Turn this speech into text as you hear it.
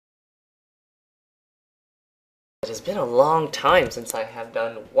It has been a long time since I have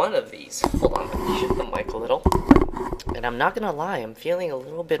done one of these. Hold on, let me shift the mic a little. And I'm not gonna lie, I'm feeling a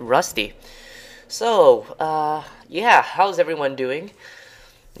little bit rusty. So, yeah, how's everyone doing?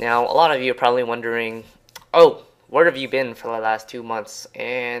 Now, a lot of you are probably wondering, oh, where have you been for the last 2 months?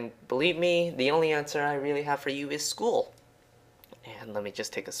 And believe me, the only answer I really have for you is school. And let me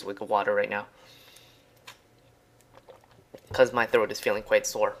just take a swig of water right now, because my throat is feeling quite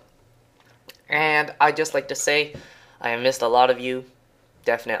sore. And I just like to say, I have missed a lot of you,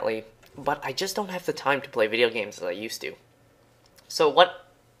 definitely, but I just don't have the time to play video games as I used to. So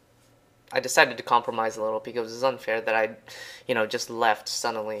I decided to compromise a little because it's unfair that I, just left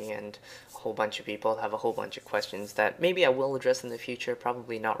suddenly and a whole bunch of people have a whole bunch of questions that maybe I will address in the future,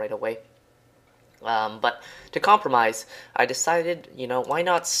 probably not right away. But to compromise, I decided, why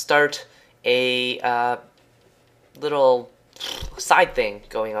not start a little side thing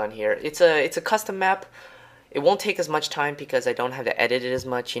going on here. It's a custom map. It won't take as much time because I don't have to edit it as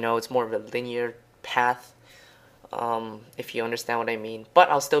much. It's more of a linear path, if you understand what I mean.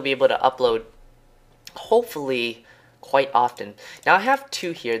 But I'll still be able to upload, hopefully, quite often. Now I have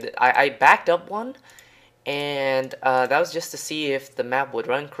two here. I backed up one, and that was just to see if the map would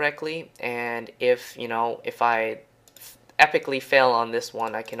run correctly, and if I epically fail on this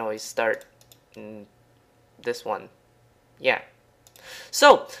one, I can always start this one. Yeah.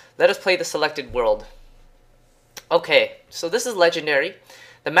 So, let us play the selected world. Okay, so this is legendary.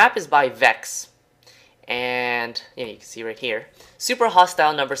 The map is by Vechs. And, you can see right here. Super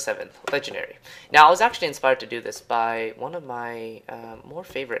Hostile number 7, legendary. Now, I was actually inspired to do this by one of my more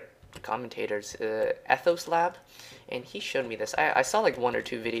favorite commentators, Ethos Lab. And he showed me this. I saw like 1 or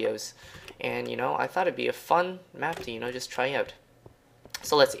 2 videos. And, I thought it'd be a fun map to, just try out.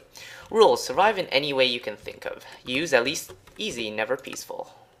 So let's see. Rules. Survive in any way you can think of. Use at least easy, never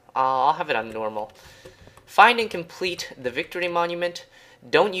peaceful. I'll have it on normal. Find and complete the victory monument.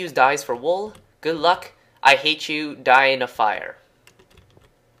 Don't use dyes for wool. Good luck. I hate you. Die in a fire.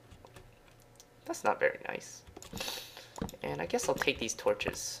 That's not very nice. And I guess I'll take these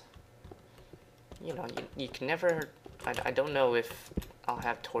torches. You can never... I don't know if I'll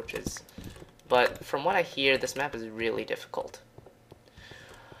have torches. But from what I hear, this map is really difficult.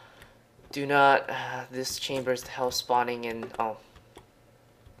 Do not, this chamber is the hell spawning in, oh.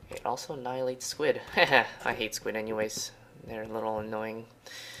 It also annihilates squid. I hate squid anyways. They're a little annoying.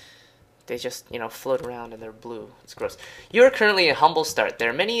 They just, float around and they're blue. It's gross. You are currently a humble start. There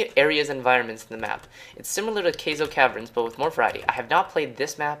are many areas and environments in the map. It's similar to Keizo Caverns, but with more variety. I have not played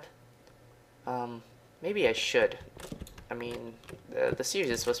this map. Maybe I should. I mean, the series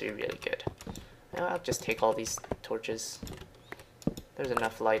is supposed to be really good. I'll just take all these torches. There's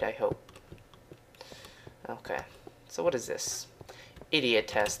enough light, I hope. Okay, so what is this? Idiot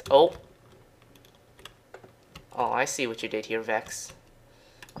test. Oh, I see what you did here, Vechs.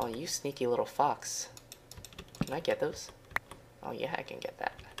 Oh, you sneaky little fox. Can I get those? Oh yeah, I can get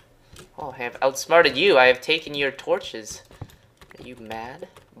that. Oh, I have outsmarted you. I have taken your torches. Are you mad,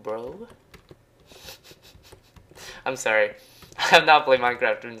 bro? I'm sorry. I have not played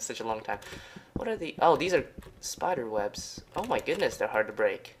Minecraft in such a long time. What are the... Oh, these are spider webs. Oh my goodness, they're hard to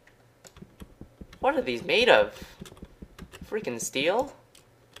break. What are these made of? Freaking steel?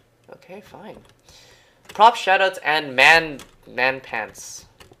 Okay, fine. Prop shoutouts and man pants.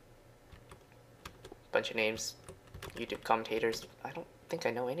 Bunch of names. YouTube commentators. I don't think I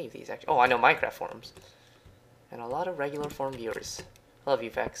know any of these actually. Oh, I know Minecraft forums. And a lot of regular forum viewers. Love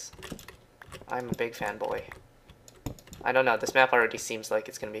you, Vechs. I'm a big fanboy. I don't know, this map already seems like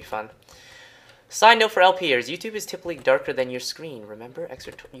it's gonna be fun. Side note for LPers, YouTube is typically darker than your screen, remember?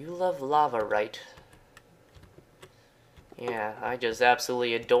 You love lava, right? Yeah, I just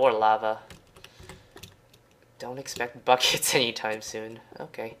absolutely adore lava. Don't expect buckets anytime soon.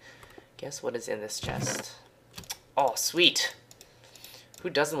 Okay, guess what is in this chest? Oh, sweet! Who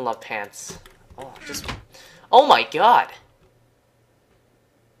doesn't love pants? Oh my god!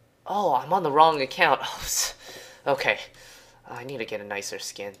 Oh, I'm on the wrong account. Okay. I need to get a nicer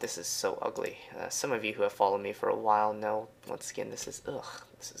skin. This is so ugly. Some of you who have followed me for a while know what skin this is. Ugh,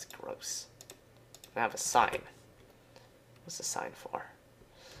 this is gross. I have a sign. What's the sign for?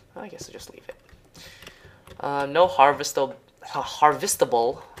 Well, I guess I'll just leave it. No harvestable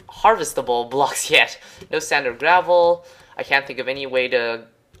blocks yet. No sand or gravel. I can't think of any way to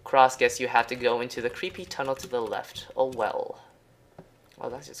cross. Guess you have to go into the creepy tunnel to the left. Oh well. Oh,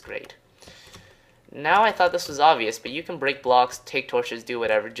 that's just great. Now I thought this was obvious, but you can break blocks, take torches, do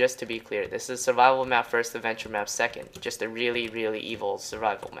whatever, just to be clear. This is survival map first, adventure map second. Just a really, really evil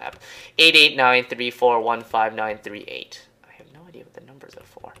survival map. 88934159938. I have no idea what the numbers are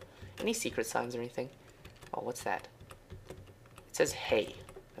for. Any secret signs or anything? Oh, what's that? It says hey.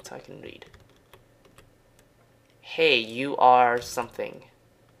 That's how I can read. Hey, you are something.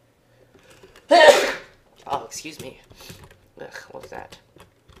 Oh, excuse me. Ugh, what was that?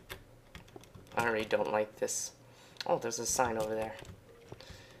 I really don't like this. Oh, there's a sign over there.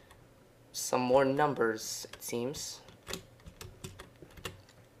 Some more numbers, it seems.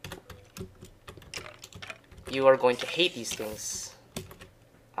 You are going to hate these things.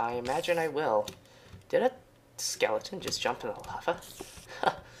 I imagine I will. Did a skeleton just jump in the lava?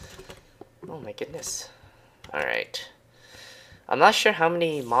 Oh my goodness. Alright. I'm not sure how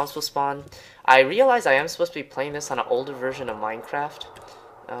many mobs will spawn. I realize I am supposed to be playing this on an older version of Minecraft.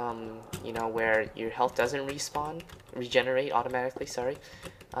 You know, where your health doesn't regenerate automatically, sorry.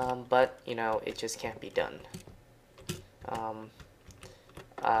 But, you know, it just can't be done.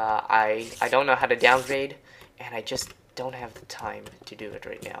 I don't know how to downgrade, and I just don't have the time to do it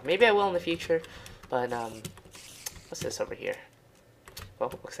right now. Maybe I will in the future, but, what's this over here? Well,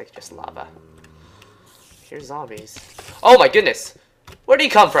 it looks like just lava. Here's zombies. Oh my goodness! Where did he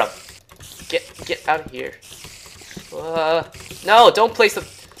come from? Get out of here. No, don't place them.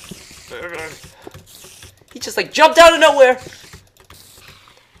 He just like jumped out of nowhere.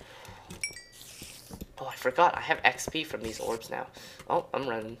 Oh, I forgot. I have XP from these orbs now. Oh, I'm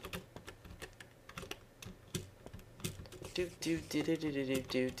running.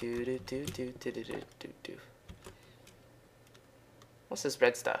 What's this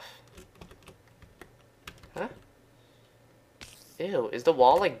red stuff? Huh? Ew, is the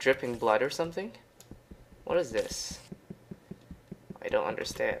wall like dripping blood or something? What is this? I don't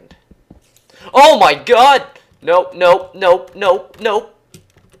understand. Oh my god! Nope, nope, nope, nope, nope.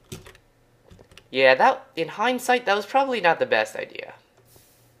 Yeah, that, in hindsight, that was probably not the best idea.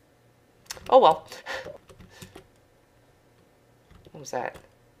 Oh well. What was that?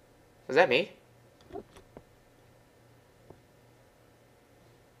 Was that me?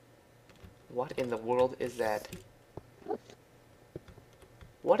 What in the world is that?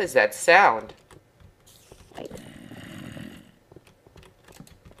 What is that sound?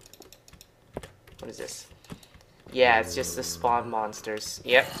 What is this? Yeah, it's just the spawn monsters.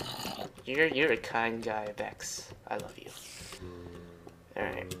 Yep. You're a kind guy, Vechs. I love you.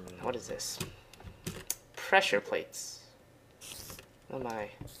 Alright, what is this? Pressure plates. Oh my.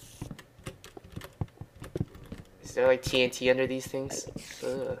 Is there like TNT under these things?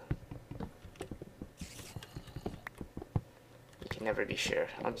 Ugh. You can never be sure.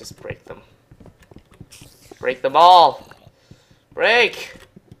 I'll just break them. Break them all! Break!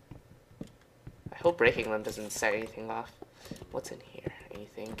 I hope breaking them doesn't set anything off. What's in here?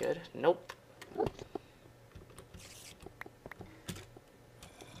 Anything good? Nope.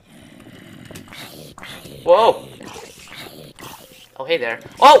 Whoa! Oh, hey there.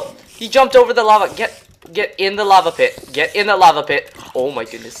 Oh! He jumped over the lava. Get in the lava pit. Get in the lava pit. Oh my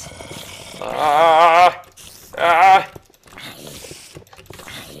goodness. I'm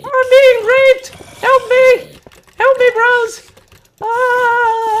being raped! Help me! Help me, bros!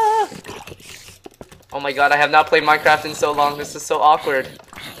 Oh my god, I have not played Minecraft in so long. This is so awkward.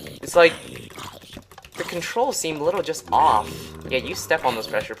 It's like the controls seem a little just off. Yeah, you step on those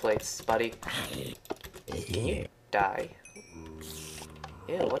pressure plates, buddy. Can you die?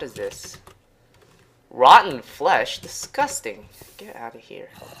 Ew, what is this? Rotten flesh? Disgusting. Get out of here.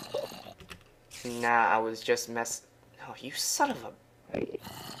 Nah, I was just Oh, you son of a...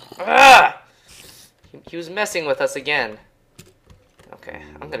 Ah! He was messing with us again. Okay,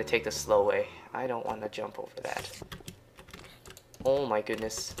 I'm gonna take the slow way. I don't want to jump over that. Oh my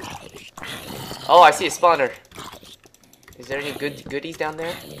goodness. Oh, I see a spawner. Is there any goodies down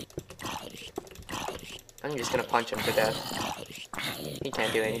there? I'm just gonna punch him to death. He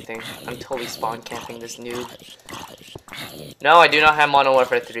can't do anything. I'm totally spawn camping this noob. No, I do not have Modern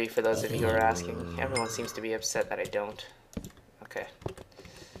Warfare 3, for those of you who are asking. Everyone seems to be upset that I don't. Okay.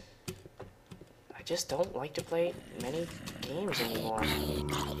 I just don't like to play many games anymore.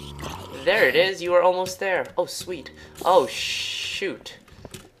 There it is, you are almost there. Oh, sweet. Oh, shoot.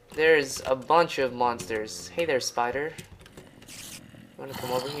 There's a bunch of monsters. Hey there, spider. You wanna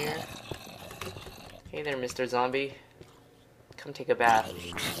come over here? Hey there, Mr. Zombie. Come take a bath.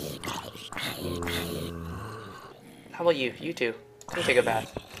 How about you? You too. Come take a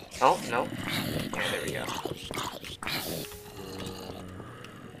bath. Oh, no. Yeah, there we go.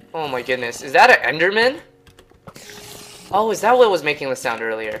 Oh my goodness. Is that an Enderman? Oh, is that what was making the sound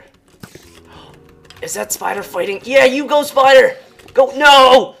earlier? Is that spider fighting? Yeah, you go, spider! Go!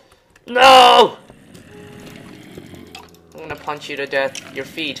 No! No! I'm gonna punch you to death. Your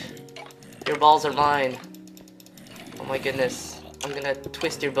feet. Your balls are mine. Oh my goodness. I'm gonna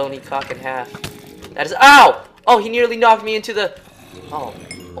twist your bony cock in half. That is. Ow! Oh, he nearly knocked me into the. Oh.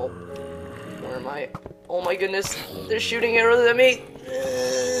 Oh. Where am I? Oh my goodness. They're shooting arrows at me.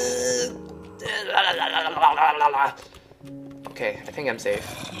 Okay, I think I'm safe.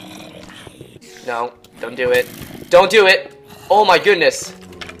 No, don't do it. Don't do it! Oh my goodness.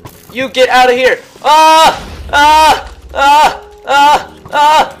 You get out of here! Ah! Ah! Ah! Ah!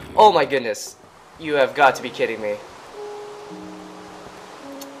 Ah! Oh my goodness. You have got to be kidding me.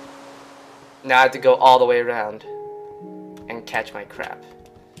 Now I have to go all the way around and catch my crap.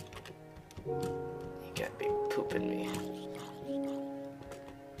 You gotta be pooping me.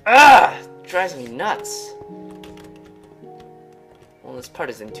 Ah! Drives me nuts. Well, this part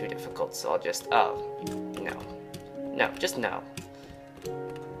isn't too difficult, so I'll just... Oh, no. No, just no.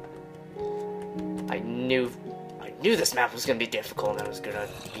 I knew this map was gonna be difficult and I was gonna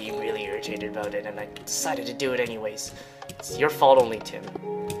be really irritated about it, and I decided to do it anyways. It's your fault only, Tim.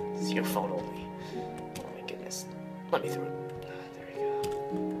 It's your fault only. Oh my goodness. Let me through it. There we go.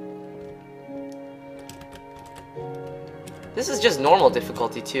 This is just normal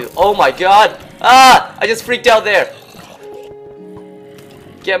difficulty too. Oh my god! Ah! I just freaked out there!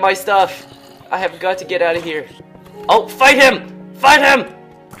 Get my stuff! I have got to get out of here. Oh, fight him! Fight him!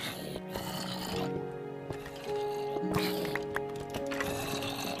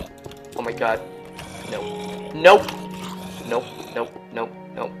 Oh my god. No. Nope. Nope. Nope. Nope.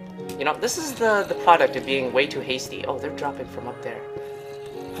 Nope. You know, this is the product of being way too hasty. Oh, they're dropping from up there.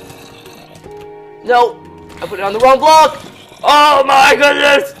 No! I put it on the wrong block! Oh my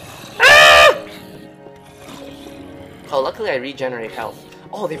goodness! Ah! Oh, luckily I regenerate health.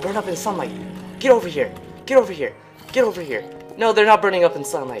 Oh, they burn up in sunlight. Get over here. Get over here. Get over here. No, they're not burning up in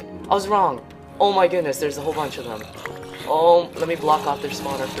sunlight. I was wrong. Oh my goodness, there's a whole bunch of them. Oh, let me block off their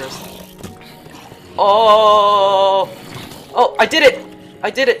spawner first. Oh! Oh, I did it!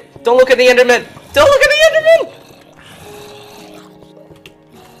 I did it! Don't look at the Enderman! Don't look at the Enderman!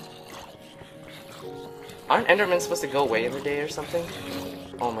 Aren't Endermen supposed to go away in the day or something?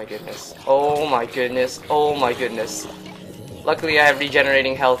 Oh my goodness. Oh my goodness. Oh my goodness. Luckily I have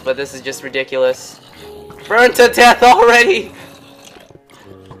regenerating health, but this is just ridiculous. Burn to death already!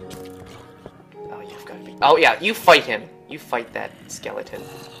 Oh, you've got to be... Oh yeah, you fight him. You fight that skeleton.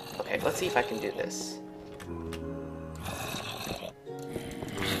 Okay, let's see if I can do this.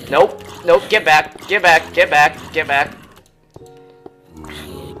 Nope. Nope, get back. Get back. Get back. Get back.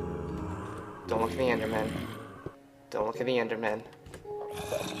 Don't look at the Enderman. Don't look at the Enderman.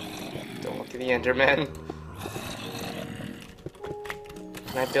 Don't look at the Enderman.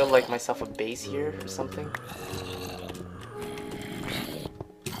 Can I build like myself a base here or something?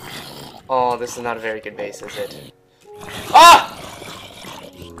 Oh, this is not a very good base, is it? Ah!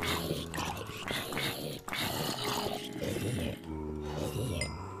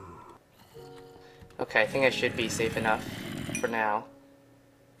 Okay, I think I should be safe enough for now.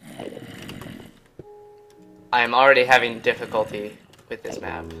 I am already having difficulty with this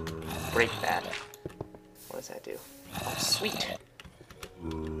map. Break that. What does that do? Oh, sweet.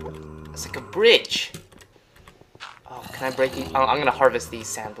 It's like a bridge. Oh, can I break these? Oh, I'm gonna harvest these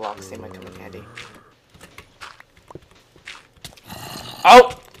sand blocks. They might come in handy.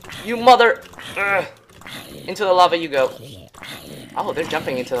 Oh! You mother! Ugh. Into the lava you go. Oh, they're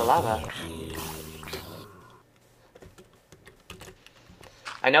jumping into the lava.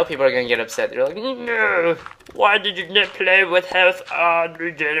 I know people are gonna get upset. They're like, no! Why did you not play with health on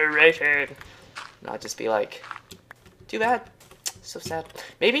regeneration? And I'll just be like, too bad. So sad.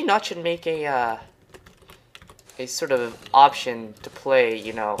 Maybe Notch should make a sort of option to play,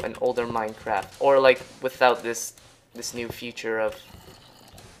 you know, an older Minecraft, or like without this new feature of,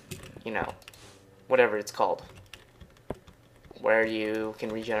 you know, whatever it's called, where you can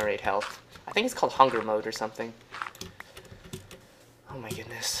regenerate health. I think it's called hunger mode or something. Oh my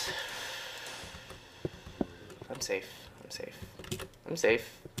goodness. I'm safe. I'm safe. I'm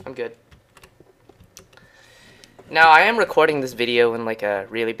safe. I'm good. Now, I am recording this video in like a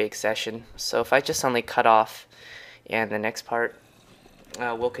really big session, so if I just suddenly cut off and the next part,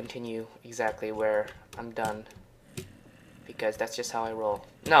 we'll continue exactly where I'm done, because that's just how I roll.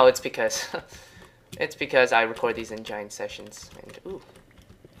 No, it's because it's because I record these in giant sessions. And ooh,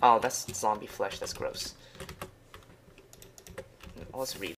 oh, that's zombie flesh. That's gross. Let's read